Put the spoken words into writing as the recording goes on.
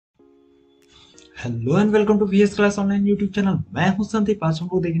Hello and welcome to VSClass online YouTube channel. मैं हूं संदीप। आज हम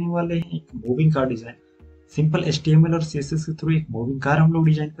लोग देखने वाले हैं एक moving car design. Simple HTML और CSS के थ्रू एक मूविंग कार हम लोग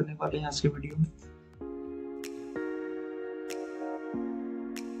डिजाइन करने वाले हैं आज के वीडियो में।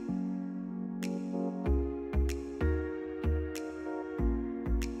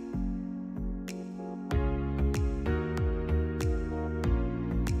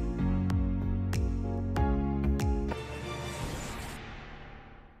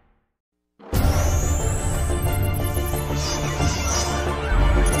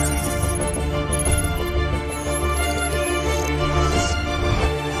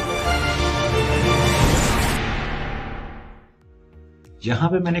 यहाँ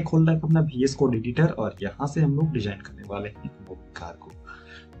पे मैंने खोल रखा अपना VS कोड एडिटर और यहाँ से हम लोग डिजाइन करने वाले हैं एक मूविंग कार को।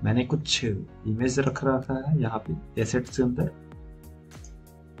 मैंने कुछ इमेज रख रखा है यहाँ पे एसेट्स के अंदर,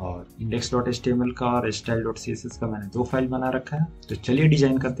 और index.html का और style.css का मैंने दो फाइल बना रखा है। तो चलिए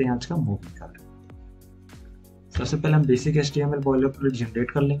डिजाइन करते हैं आज का मूविंग कार। सबसे पहले हम बेसिक HTML बॉयलरप्लेट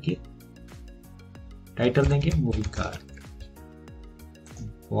जनरेट कर लेंगे। टाइटल देंगे मूविंग कार।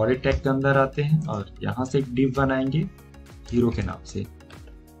 बॉडी टैग के अंदर आते हैं और यहाँ से एक डिव बनाएंगे हीरो के नाम से।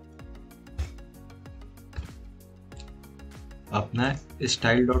 अपना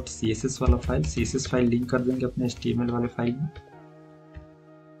style.css वाला फाइल, CSS फाइल लिंक कर देंगे अपने HTML वाले फाइल में,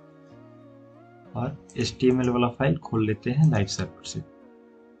 और HTML वाला फाइल खोल लेते हैं लाइव सर्वर से।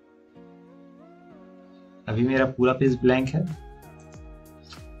 अभी मेरा पूरा पेज ब्लैंक है।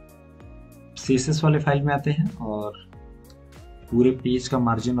 CSS वाले फाइल में आते हैं और पूरे पेज का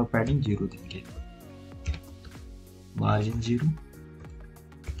मार्जिन और पैडिंग 0 देंगे। Margin 0,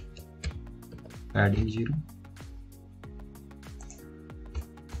 padding 0।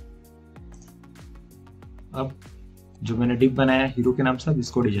 अब जो मैंने डिव बनाया हीरो के नाम से, अब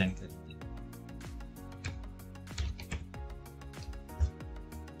इसको डिजाइन करेंगे।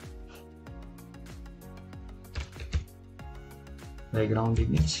 बैकग्राउंड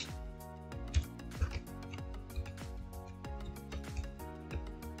इमेज,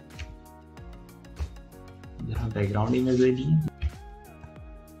 यहाँ बैकग्राउंड इमेज ले लिए।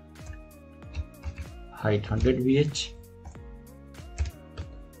 Height 100 VH,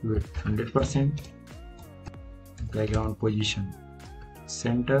 width 100%, background position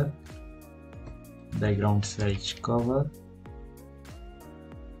centre, background size cover,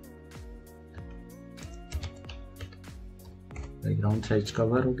 background size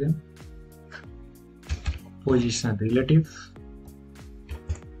cover हो गया। Position relative,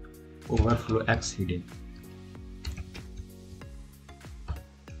 overflow x hidden.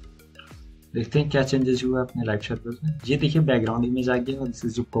 देखते हैं क्या चेंजेस हुआ अपने लाइव सर्वर में। ये देखिए बैकग्राउंड इमेज आ गया और इसकी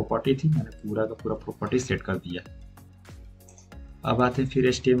जो प्रॉपर्टी थी मैंने पूरा का पूरा प्रॉपर्टी सेट कर दिया। अब आते हैं फिर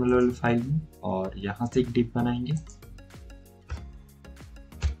HTML वाली फाइल में और यहाँ से एक डिव बनाएंगे।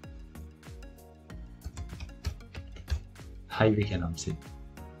 हाईवे के नाम से।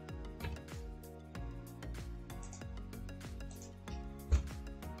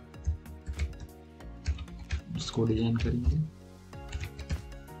 इसको डिजाइन करेंगे।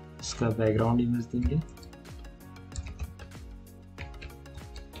 इसका बैकग्राउंड इमेज देंगे।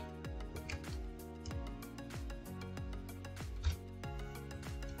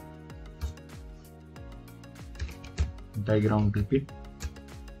 बैकग्राउंड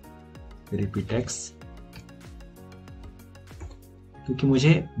रिपीट एक्स, क्योंकि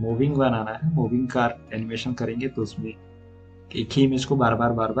मुझे मूविंग बनाना है, मूविंग कार एनिमेशन करेंगे तो उसमें एक ही इमेज को बार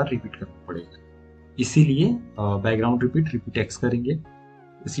बार रिपीट करना पड़ेगा। इसीलिए बैकग्राउंड रिपीट एक्स करेंगे।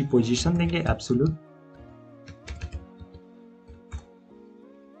 इसकी पोजीशन देंगे absolute,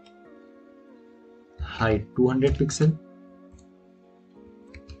 height 200 pixel,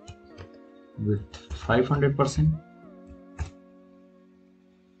 width 500%,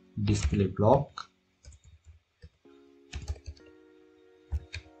 display block,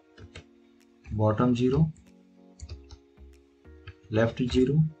 bottom 0, left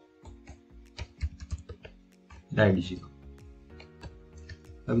 0, right 0।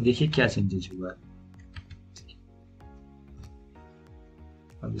 अभी देखिए क्या चेंजेस हुआ है।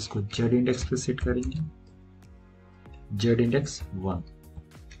 अब इसको जेड इंडेक्स पे सेट करेंगे। Z index 1।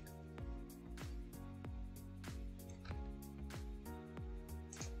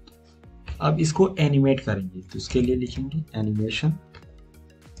 अब इसको एनिमेट करेंगे तो उसके लिए लिखेंगे एनिमेशन।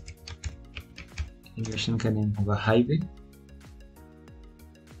 एनिमेशन का नेम होगा हाईवे।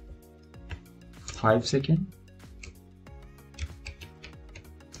 5 second,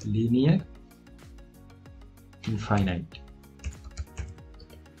 linear, infinite.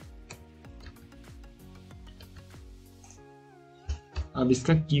 अब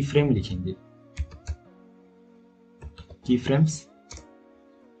इसका की फ्रेम लिखेंगे। की फ्रेम्स,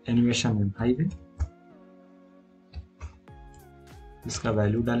 एनिमेशन नेम हाईवे, इसका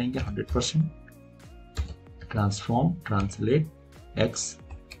वैल्यू डालेंगे 100%, ट्रांसफॉर्म ट्रांसलेट x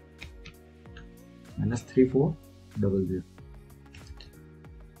 -3400।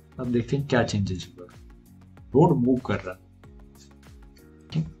 अब देखते हैं क्या चेंजेस हुआ। रोड मूव कर रहा है,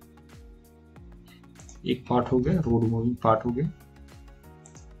 एक पार्ट हो गया, रोड मूविंग पार्ट हो गया।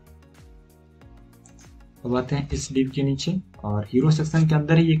 अब आते हैं इस डिव के नीचे और हीरो सेक्शन के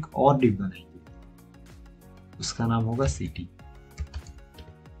अंदर ही एक और डिव बनाएंगे, उसका नाम होगा सिटी।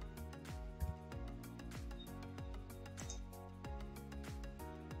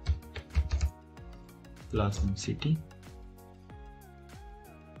 क्लास नेम सिटी,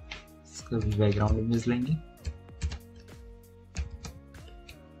 इसका भी बैकग्राउंड इमेज लेंगे।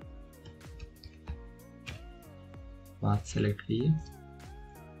 पाथ सेलेक्ट कीजिए,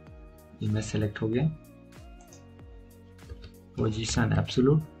 इमेज सेलेक्ट हो गया। Position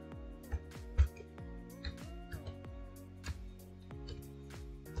absolute,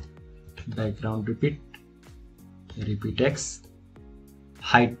 background repeat x,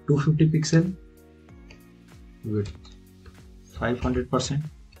 height 250 pixel, width 500%,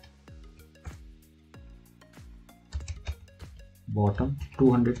 bottom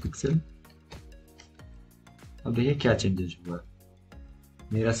 200 pixel. अब देखिए क्या चेंजेस हुआ।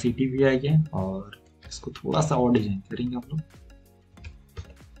 मेरा सिटी भी आ गया और इसको थोड़ा सा और डिजाइन करेंगे हम लोग।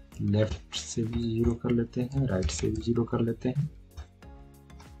 लेफ्ट से भी 0 कर लेते हैं, राइट से भी 0 कर लेते हैं।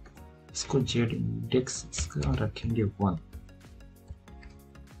 इसको जेड इंडेक्स इसका रखेंगे 1।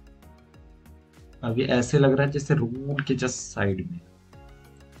 अभी ऐसे लग रहा है जैसे रोड के जस्ट साइड में।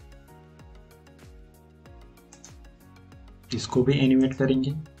 इसको भी एनिमेट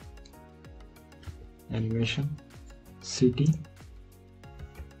करेंगे, animation city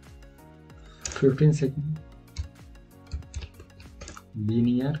 15 second,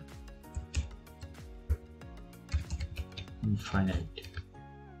 linear infinite.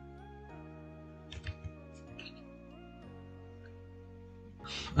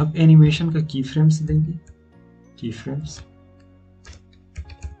 अब एनिमेशन का की फ्रेम्स देंगे, की frames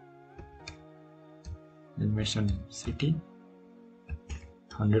animation city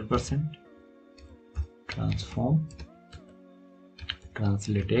 100%, transform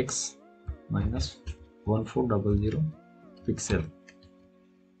translate x -1400 pixel.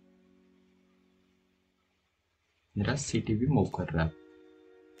 मेरा सिटी भी मूव कर रहा है।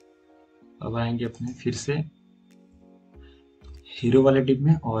 अब आएंगे अपने फिर से हीरो वाले डिव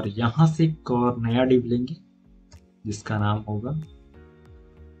में और यहां से एक और नया डिव लेंगे जिसका नाम होगा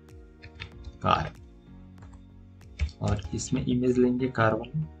कार, और इसमें इमेज लेंगे कार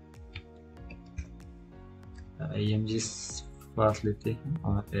वाला। img पास लेते हैं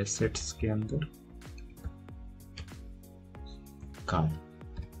और एसेट्स के अंदर कार।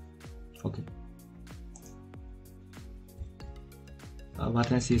 ओके, अब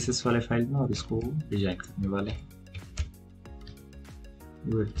आते हैं CSS वाले फाइल में और इसको डिजाइन करने वाले हैं।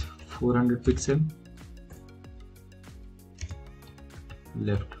 Width 400 pixel,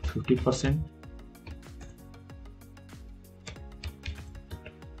 left 50%,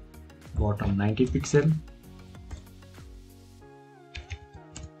 bottom 90 pixel,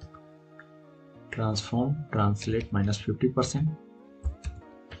 transform translate -50%,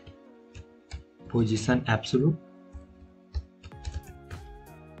 position absolute,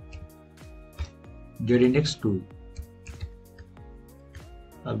 Z index 2।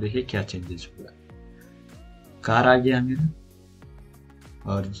 अब देखिए क्या चेंजेस हुआ। कार आ गया मेरा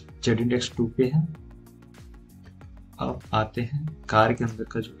और जेड इंडेक्स 2 पे है। अब आते हैं कार के अंदर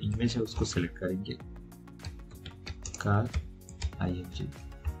का जो इमेज है उसको सिलेक्ट करेंगे, कार img,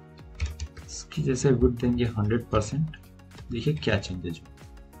 इसकी जैसे विड्थ देंगे 100%। देखिए क्या चेंजेस हुआ,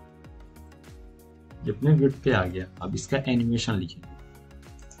 जितने विड्थ पे आ गया। अब इसका एनिमेशन लिखेंगे,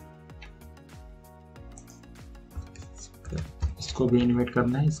 इसको भी एनिमेट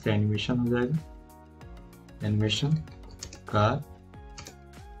करना है, इसका एनिमेशन हो जाएगा। Animation car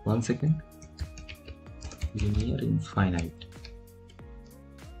 1 second, linear infinite.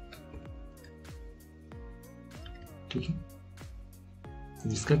 ठीक है,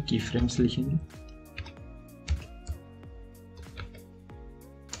 इसका की फ्रेम्स लिखेंगे,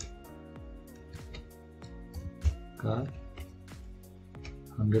 कार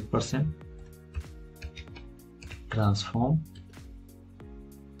 100%, ट्रांसफॉर्म,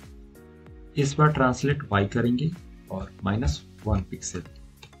 इस बार ट्रांसलेट y करेंगे और -1 पिक्सल।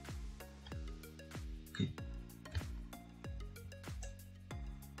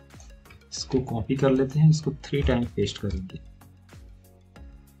 इसको कॉपी कर लेते हैं, इसको 3 टाइम पेस्ट करेंगे।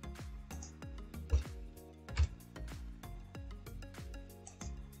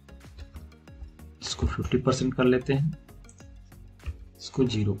 इसको 50% कर लेते हैं, इसको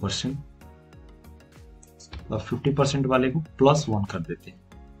 0% और 50% वाले को +1 कर देते हैं।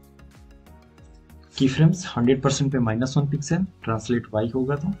 की फ्रेम्स 100% पे -1 पिक्सल, ट्रांसलेट y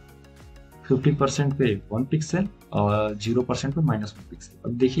होगा तो 50% पे 1 पिक्सल और 0% पे -1 पिक्सल।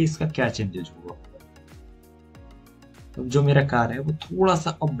 अब देखिए इसका क्या चेंजेस हुआ। अब जो मेरा कार है वो थोड़ा सा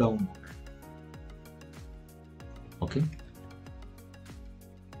अप डाउन हो रहा है। ओके,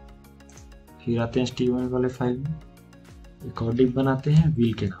 फिर आते हैं HTML वाले फाइल में, एक और डिव बनाते हैं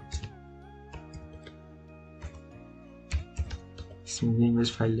व्हील के नाम से। इसमें भी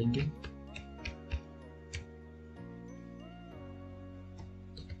इमेज फाइल लेंगे,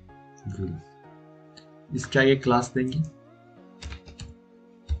 व्हील, इसके आगे क्लास देंगे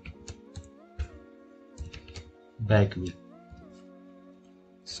बैक व्हील।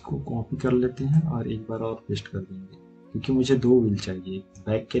 इसको कॉपी कर लेते हैं और एक बार और पेस्ट कर देंगे, क्योंकि मुझे 2 व्हील चाहिए, एक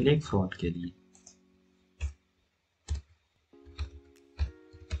बैक के लिए एक फ्रंट के लिए।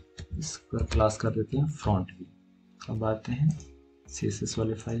 इसका क्लास कर देते हैं फ्रंट व्हील। अब आते हैं CSS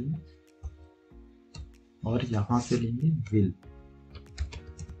वाले फाइल में और यहां से लेंगे व्हील,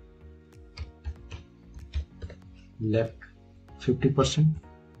 लेफ्ट 50%।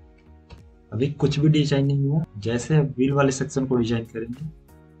 अभी कुछ भी डिजाइन नहीं हुआ, जैसे व्हील वाले सेक्शन को डिजाइन करेंगे,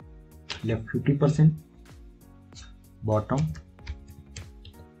 left 50%, bottom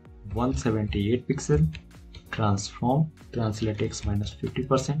 178 pixel, transform, translate x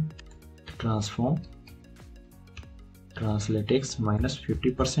 -50%, transform, translate x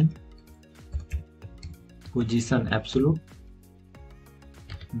 -50%, position absolute,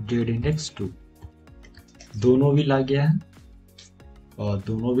 dead index 2। दोनों व्हील आ गया है और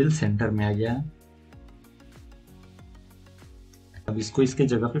दोनों व्हील सेंटर में आ गया है। अब इसको इसके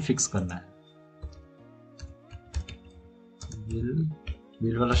जगह पे फिक्स करना है।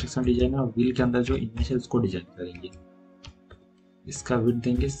 व्हील वाला सेक्शन डिजाइन है और व्हील के अंदर जो इमेज है उसको डिजाइन करेंगे। इसका विड्थ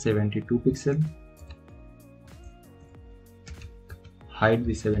देंगे 72 पिक्सल, हाइट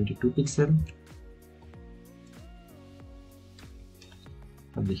भी 72 पिक्सल।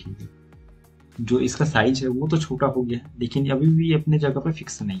 अब देखिए जो इसका साइज है वो तो छोटा हो गया है, लेकिन अभी भी अपने जगह पे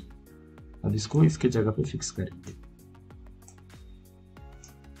फिक्स नहीं है। अब इसको इसके जगह पे फिक्स करेंगे।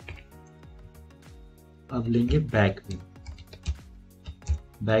 अब लेंगे back wheel,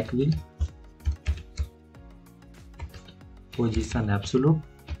 back wheel, position absolute,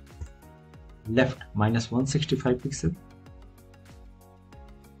 left -165 pixel.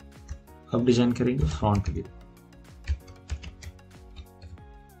 अब डिजाइन करेंगे front wheel,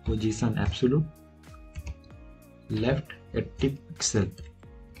 position absolute, left 80 pixel.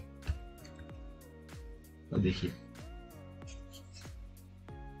 तो देखिए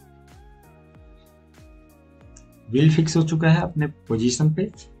व्हील फिक्स हो चुका है अपने पोजीशन पे।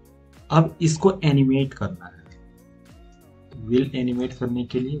 अब इसको एनिमेट करना है। व्हील एनिमेट करने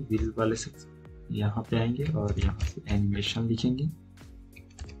के लिए व्हील वाले से यहाँ पे आएंगे और यहाँ से एनिमेशन लिखेंगे,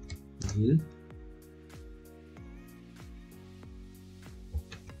 व्हील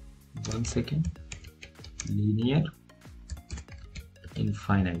 1 सेकेंड, लीनियर,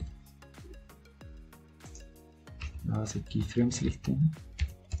 इनफाइनाइट। यहाँ से की फ्रेम्स लिखते हैं,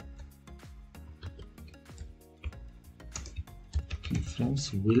 की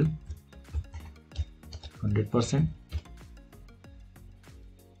frames wheel 100%,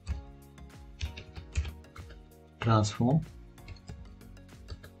 transform,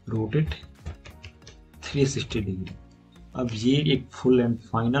 rotate 360 degree. अब ये एक full and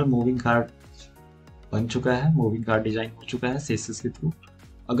final moving car बन चुका है, मूविंग कार डिजाइन हो चुका है CSS के थ्रू।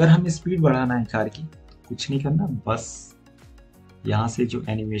 अगर हमें स्पीड बढ़ाना है कार की, कुछ नहीं करना, बस यहाँ से जो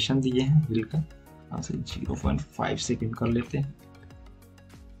एनिमेशन दिए हैं व्हील का, यहाँ से 0.5 सेकेंड कर लेते हैं।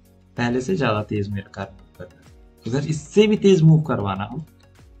 पहले से ज्यादा तेज मेरा कार मूव कर रहा है। अगर इससे भी तेज मूव करवाना हो,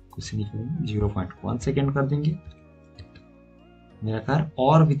 कुछ नहीं करेंगे, 0.1 सेकेंड कर देंगे। मेरा कार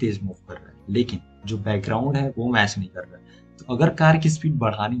और भी तेज मूव कर रहा है, लेकिन जो बैकग्राउंड है वो मैच नहीं कर रहा है। तो अगर कार की स्पीड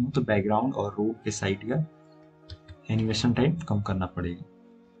बढ़ानी हो तो बैकग्राउंड और रोड के साइड का एनिमेशन टाइम कम करना पड़ेगा।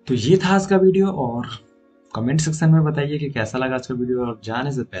 तो ये था आज का वीडियो, और कमेंट सेक्शन में बताइए कि कैसा लगा आज का वीडियो, और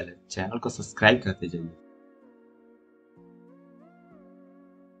जाने से पहले चैनल को सब्सक्राइब करते जाइए।